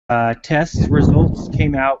test results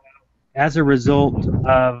came out as a result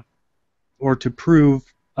of or to prove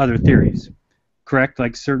other theories, correct?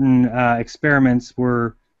 Like certain experiments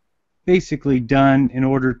were basically done in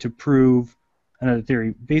order to prove another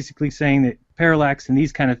theory, basically saying that parallax and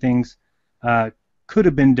these kind of things could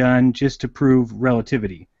have been done just to prove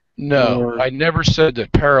relativity. No, I never said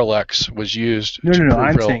that parallax was used to prove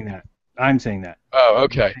I'm saying that. I'm saying that. Oh,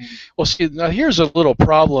 okay. Well, see, now here's a little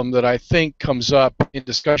problem that I think comes up in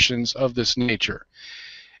discussions of this nature.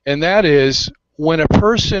 And that is when a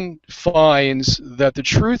person finds that the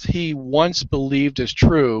truth he once believed as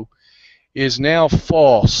true is now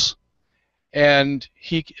false, and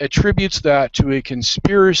he attributes that to a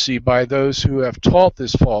conspiracy by those who have taught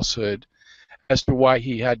this falsehood as to why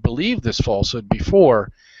he had believed this falsehood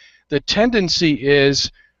before, the tendency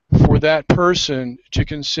is for that person to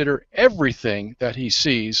consider everything that he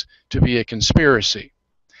sees to be a conspiracy.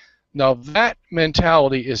 Now, that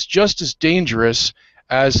mentality is just as dangerous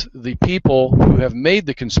as the people who have made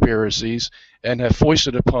the conspiracies and have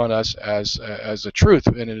foisted upon us as a truth,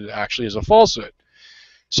 and it actually is a falsehood.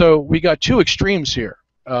 So we got two extremes here,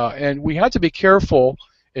 and we have to be careful,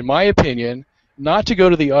 in my opinion, not to go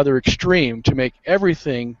to the other extreme to make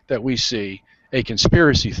everything that we see a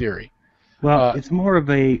conspiracy theory. Well, it's more of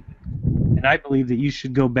a, and I believe that you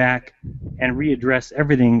should go back and readdress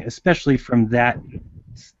everything, especially from that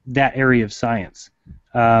area of science.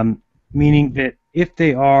 Meaning that if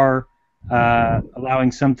they are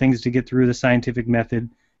allowing some things to get through the scientific method,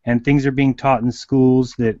 and things are being taught in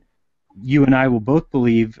schools that you and I will both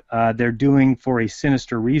believe they're doing for a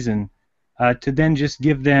sinister reason, to then just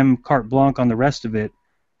give them carte blanche on the rest of it,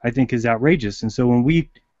 I think is outrageous. And so when we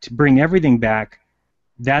bring everything back,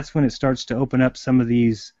 that's when it starts to open up some of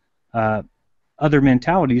these other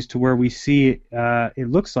mentalities to where we see it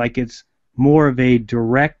looks like it's more of a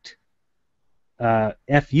direct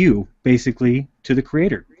FU, basically, to the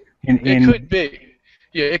creator. It could be.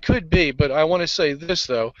 Yeah, it could be, but I want to say this,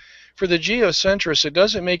 though. For the geocentrists, it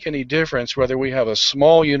doesn't make any difference whether we have a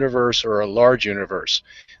small universe or a large universe.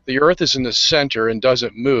 The Earth is in the center and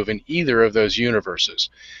doesn't move in either of those universes.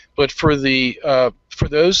 But for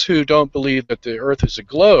those who don't believe that the Earth is a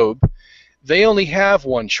globe, they only have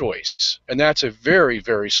one choice, and that's a very,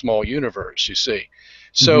 very small universe, you see.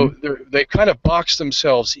 So they kind of box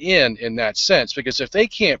themselves in that sense, because if they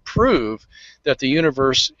can't prove that the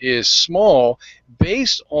universe is small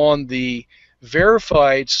based on the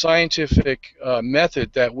verified scientific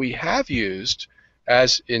method that we have used,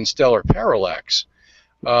 as in stellar parallax.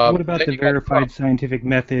 What about the verified scientific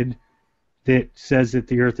method that says that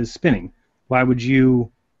the Earth is spinning? Why would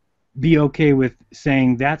you be okay with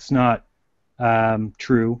saying that's not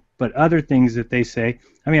true, but other things that they say?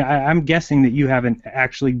 I mean, I'm guessing that you haven't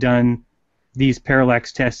actually done these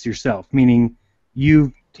parallax tests yourself, meaning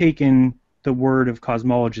you've taken the word of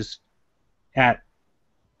cosmologists at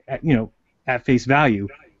face value,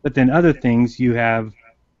 but then other things you have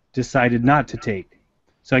decided not to take.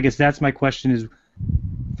 So I guess that's my question is,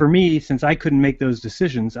 for me, since I couldn't make those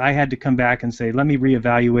decisions, I had to come back and say, let me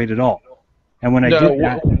reevaluate it all. And when I did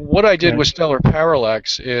that... What I did with stellar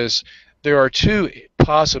parallax is there are two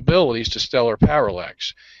possibilities to stellar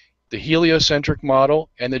parallax, the heliocentric model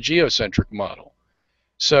and the geocentric model.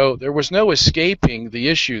 So there was no escaping the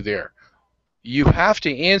issue there. You have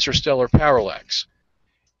to answer stellar parallax.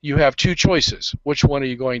 You have two choices. Which one are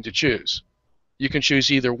you going to choose? You can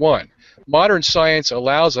choose either one. Modern science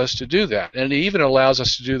allows us to do that, and it even allows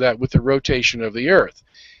us to do that with the rotation of the Earth.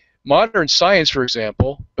 Modern science, for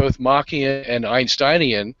example, both Machian and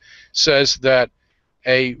Einsteinian, says that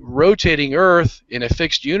a rotating Earth in a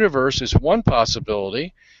fixed universe is one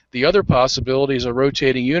possibility. The other possibility is a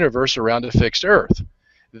rotating universe around a fixed Earth.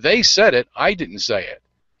 They said it. I didn't say it.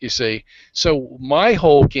 You see, so my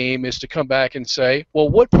whole game is to come back and say, well,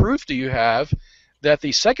 what proof do you have that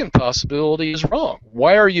the second possibility is wrong?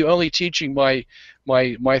 Why are you only teaching my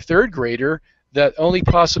third grader that only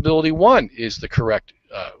possibility one is the correct?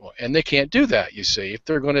 And they can't do that, you see, if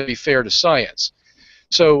they're going to be fair to science.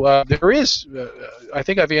 So there is, I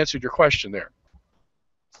think I've answered your question there.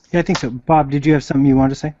 Yeah, I think so. Bob, did you have something you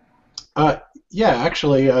wanted to say? Yeah,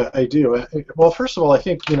 actually, I do. Well, first of all, I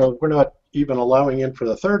think, we're not even allowing in for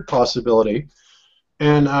the third possibility.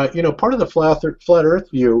 And, part of the flat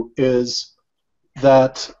Earth view is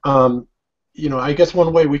that, I guess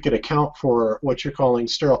one way we could account for what you're calling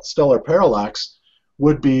stellar parallax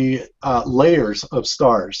would be layers of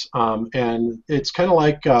stars. And it's kind of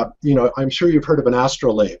like, I'm sure you've heard of an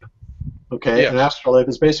astrolabe. Okay, yes. An astrolabe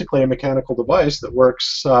is basically a mechanical device that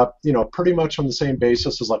works, pretty much on the same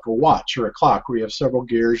basis as like a watch or a clock, where you have several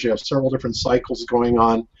gears, you have several different cycles going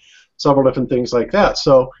on. several different things like that.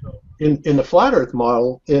 So in the flat Earth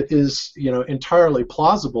model, it is entirely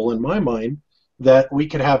plausible in my mind that we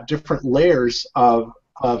could have different layers of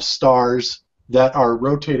stars that are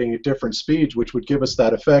rotating at different speeds, which would give us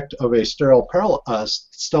that effect of a stellar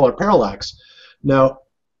parallax. Now,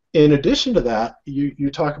 in addition to that, you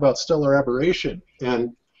talk about stellar aberration,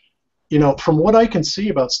 and from what I can see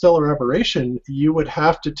about stellar aberration, you would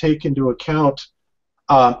have to take into account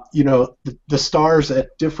the stars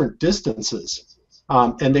at different distances.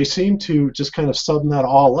 And they seem to just kind of sum that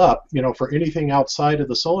all up. For anything outside of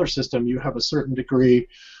the solar system, you have a certain degree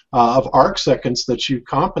of arc seconds that you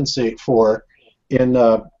compensate for in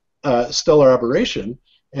stellar aberration,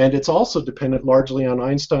 and it's also dependent largely on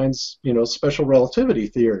Einstein's special relativity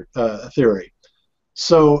theory.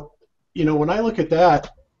 So when I look at that,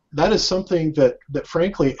 that is something that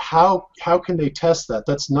frankly, how can they test that?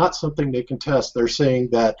 That's not something they can test. They're saying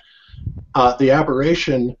that the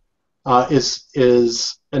aberration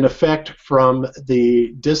is an effect from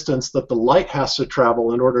the distance that the light has to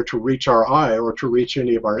travel in order to reach our eye or to reach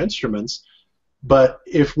any of our instruments. But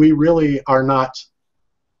if we really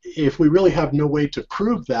have no way to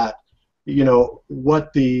prove that,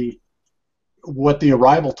 what the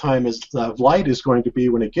arrival time of light is going to be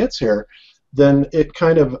when it gets here, then it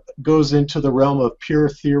kind of goes into the realm of pure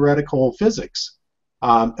theoretical physics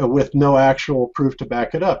with no actual proof to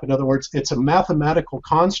back it up. In other words, it's a mathematical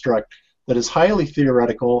construct that is highly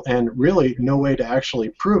theoretical and really no way to actually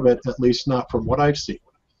prove it, at least not from what I've seen.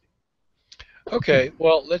 Okay,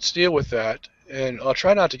 well, let's deal with that. And I'll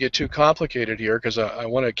try not to get too complicated here because I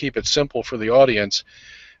want to keep it simple for the audience.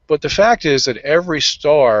 But the fact is that every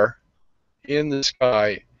star in the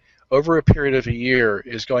sky over a period of a year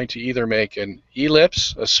is going to either make an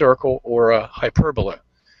ellipse, a circle, or a hyperbola.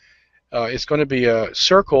 It's going to be a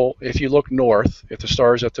circle if you look north, if the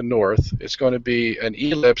star is at the north. It's going to be an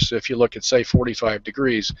ellipse if you look at, say, 45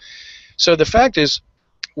 degrees. So the fact is,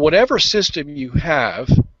 whatever system you have,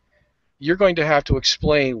 you're going to have to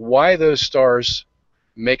explain why those stars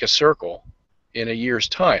make a circle in a year's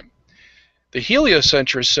time. The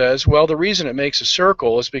heliocentrist says, well, the reason it makes a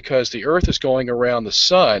circle is because the Earth is going around the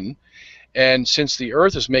Sun, and since the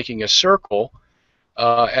Earth is making a circle,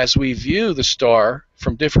 as we view the star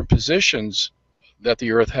from different positions that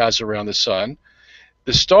the Earth has around the Sun,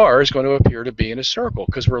 the star is going to appear to be in a circle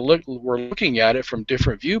because we're looking at it from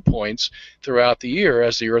different viewpoints throughout the year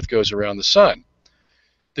as the Earth goes around the Sun.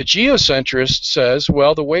 The geocentrist says,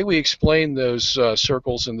 well, the way we explain those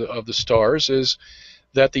circles of the stars is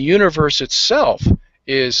that the universe itself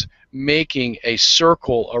is making a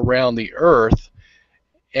circle around the Earth,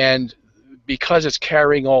 and because it's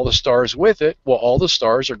carrying all the stars with it, well, all the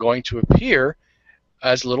stars are going to appear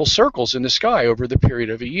as little circles in the sky over the period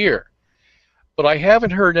of a year. But I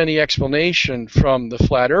haven't heard any explanation from the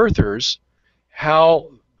flat earthers how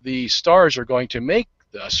the stars are going to make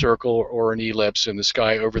a circle or an ellipse in the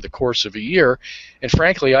sky over the course of a year, and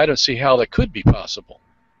frankly, I don't see how that could be possible.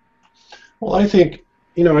 Well, I think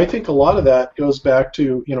a lot of that goes back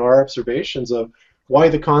to our observations of why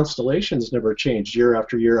the constellations never changed year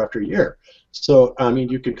after year after year. So I mean,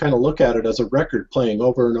 you can kind of look at it as a record playing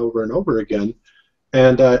over and over and over again,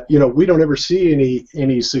 and we don't ever see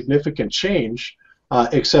any significant change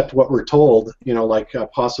except what we're told. Like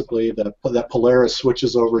possibly that Polaris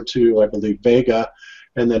switches over to, I believe, Vega,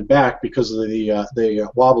 and then back because of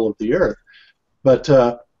the wobble of the Earth. But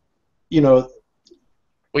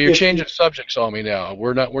well, you're changing subjects on me now.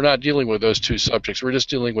 We're not dealing with those two subjects. We're just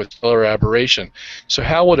dealing with stellar aberration. So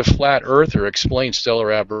how would a flat earther explain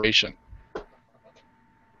stellar aberration?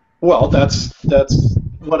 Well, that's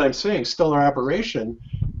what I'm saying. Stellar aberration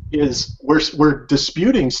is we're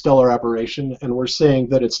disputing stellar aberration, and we're saying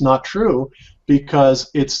that it's not true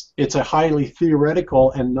because it's a highly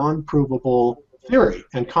theoretical and non-provable theory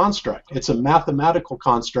and construct. It's a mathematical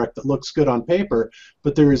construct that looks good on paper,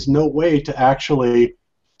 but there is no way to actually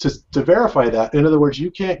to verify that. In other words, you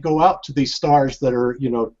can't go out to these stars that are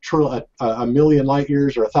a million light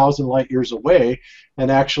years or 1,000 light years away and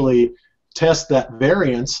actually test that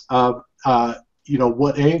variance of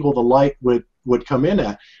what angle the light would come in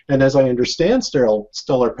at. And as I understand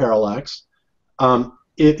stellar parallax,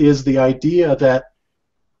 it is the idea that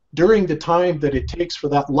during the time that it takes for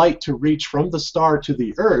that light to reach from the star to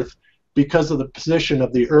the Earth, because of the position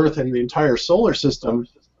of the Earth and the entire solar system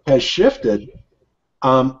has shifted,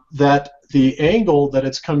 that the angle that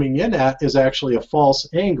it's coming in at is actually a false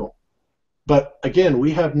angle. But again,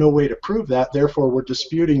 we have no way to prove that, therefore we're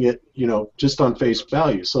disputing it, just on face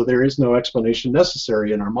value. So there is no explanation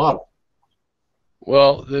necessary in our model.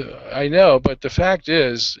 Well, I know, but the fact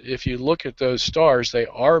is, if you look at those stars, they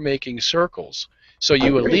are making circles. So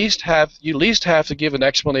you at Agreed. least have to give an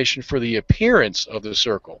explanation for the appearance of the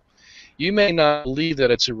circle. You may not believe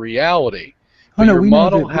that it's a reality, but your we know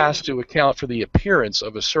model that. has to account for the appearance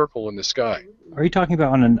of a circle in the sky. Are you talking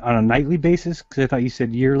about on a nightly basis? Because I thought you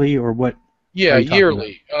said yearly, or what? Yeah, Are you talking about?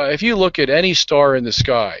 yearly. If you look at any star in the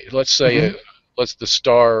sky, let's say let's the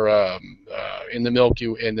star in the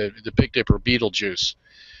Milky in the Big Dipper, Betelgeuse,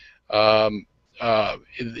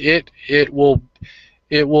 it will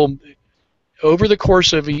over the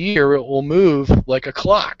course of a year it will move like a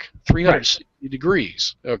clock, 360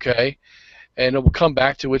 degrees. Okay, and it will come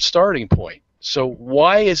back to its starting point. So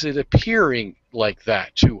why is it appearing like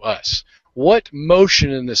that to us? What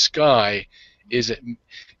motion in the sky is it?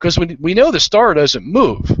 Because we know the star doesn't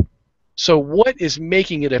move. So what is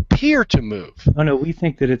making it appear to move? Oh no, we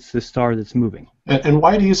think that it's the star that's moving. And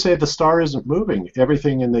why do you say the star isn't moving?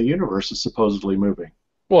 Everything in the universe is supposedly moving.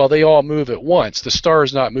 Well, they all move at once. The star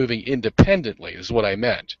is not moving independently, is what I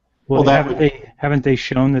meant. Well, haven't they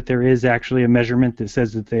shown that there is actually a measurement that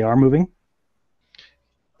says that they are moving?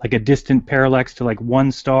 Like a distant parallax to like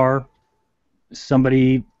one star.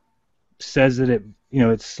 Somebody says that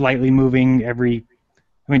it's slightly moving every.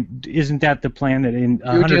 I mean, isn't that the plan that in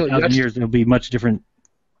 100,000 years it'll be much different,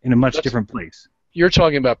 in a much different place? You're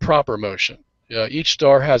talking about proper motion. Each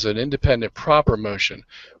star has an independent proper motion.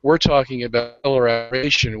 We're talking about stellar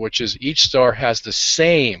aberration, which is each star has the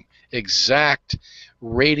same exact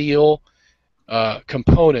radial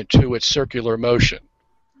component to its circular motion.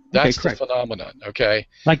 That's the phenomenon, okay?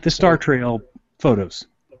 Like the star trail photos.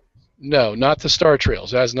 No, not the star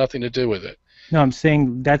trails. It has nothing to do with it. No, I'm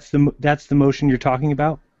saying that's the motion you're talking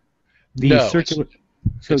about? No,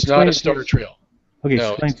 it's not a star trail. Okay,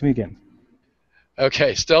 no, explain it to me again.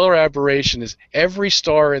 Okay, stellar aberration is every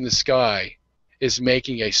star in the sky is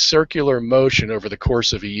making a circular motion over the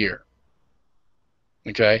course of a year.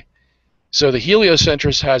 Okay? So the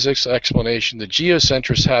heliocentrist has its explanation, the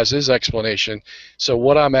geocentrist has his explanation. So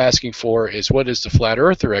what I'm asking for is, what is the flat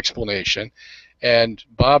earther explanation? And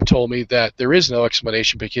Bob told me that there is no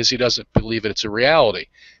explanation because he doesn't believe it's a reality.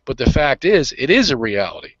 But the fact is, it is a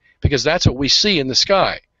reality because that's what we see in the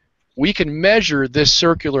sky. We can measure this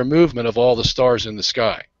circular movement of all the stars in the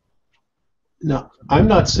sky. No, I'm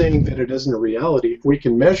not saying that it isn't a reality. We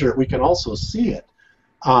can measure it. We can also see it.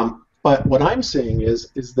 But what I'm saying is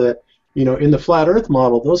that, in the flat Earth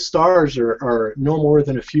model, those stars are no more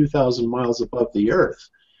than a few thousand miles above the Earth.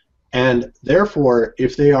 And therefore,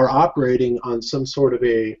 if they are operating on some sort of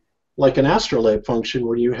like an astrolabe function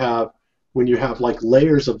where you have like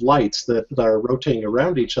layers of lights that are rotating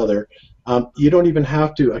around each other, you don't even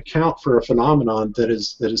have to account for a phenomenon that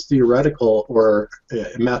is theoretical or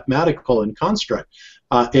mathematical in construct.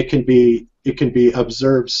 It can be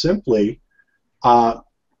observed simply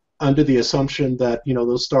under the assumption that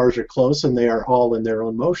those stars are close and they are all in their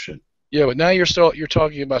own motion. Yeah, but now you're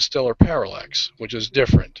talking about stellar parallax, which is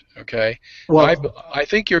different. Okay. Well, I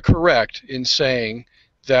think you're correct in saying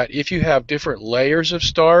that if you have different layers of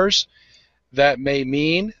stars, that may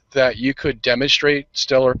mean that you could demonstrate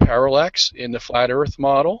stellar parallax in the flat Earth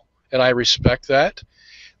model, and I respect that.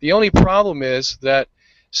 The only problem is that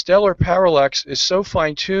stellar parallax is so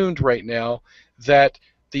fine-tuned right now that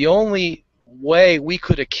the only way we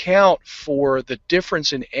could account for the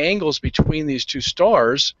difference in angles between these two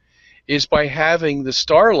stars is by having the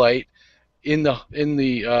starlight in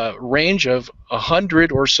the range of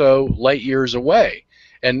 100 or so light years away,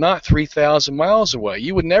 and not 3,000 miles away.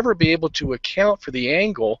 You would never be able to account for the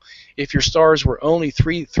angle if your stars were only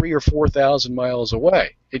 3 or 4,000 miles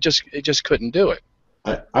away. It just couldn't do it.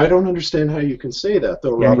 I don't understand how you can say that,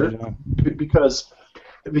 though, Robert. Because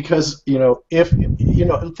if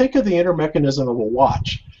think of the inner mechanism of a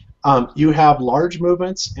watch. You have large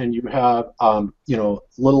movements and you have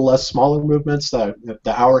little less smaller movements,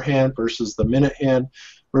 the hour hand versus the minute hand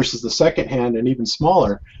versus the second hand, and even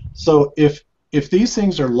smaller. So if these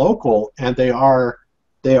things are local and they are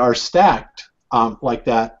stacked like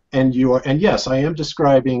that, and yes, I am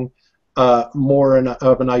describing more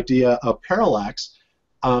of an idea of parallax,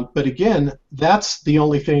 but again, that's the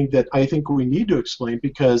only thing that I think we need to explain,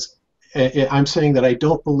 because I'm saying that I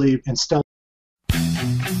don't believe in stellar.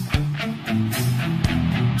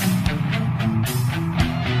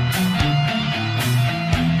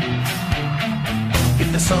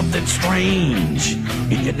 Something strange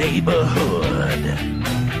in your neighborhood,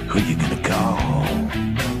 who you gonna call?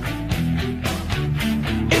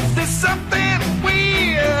 If there's something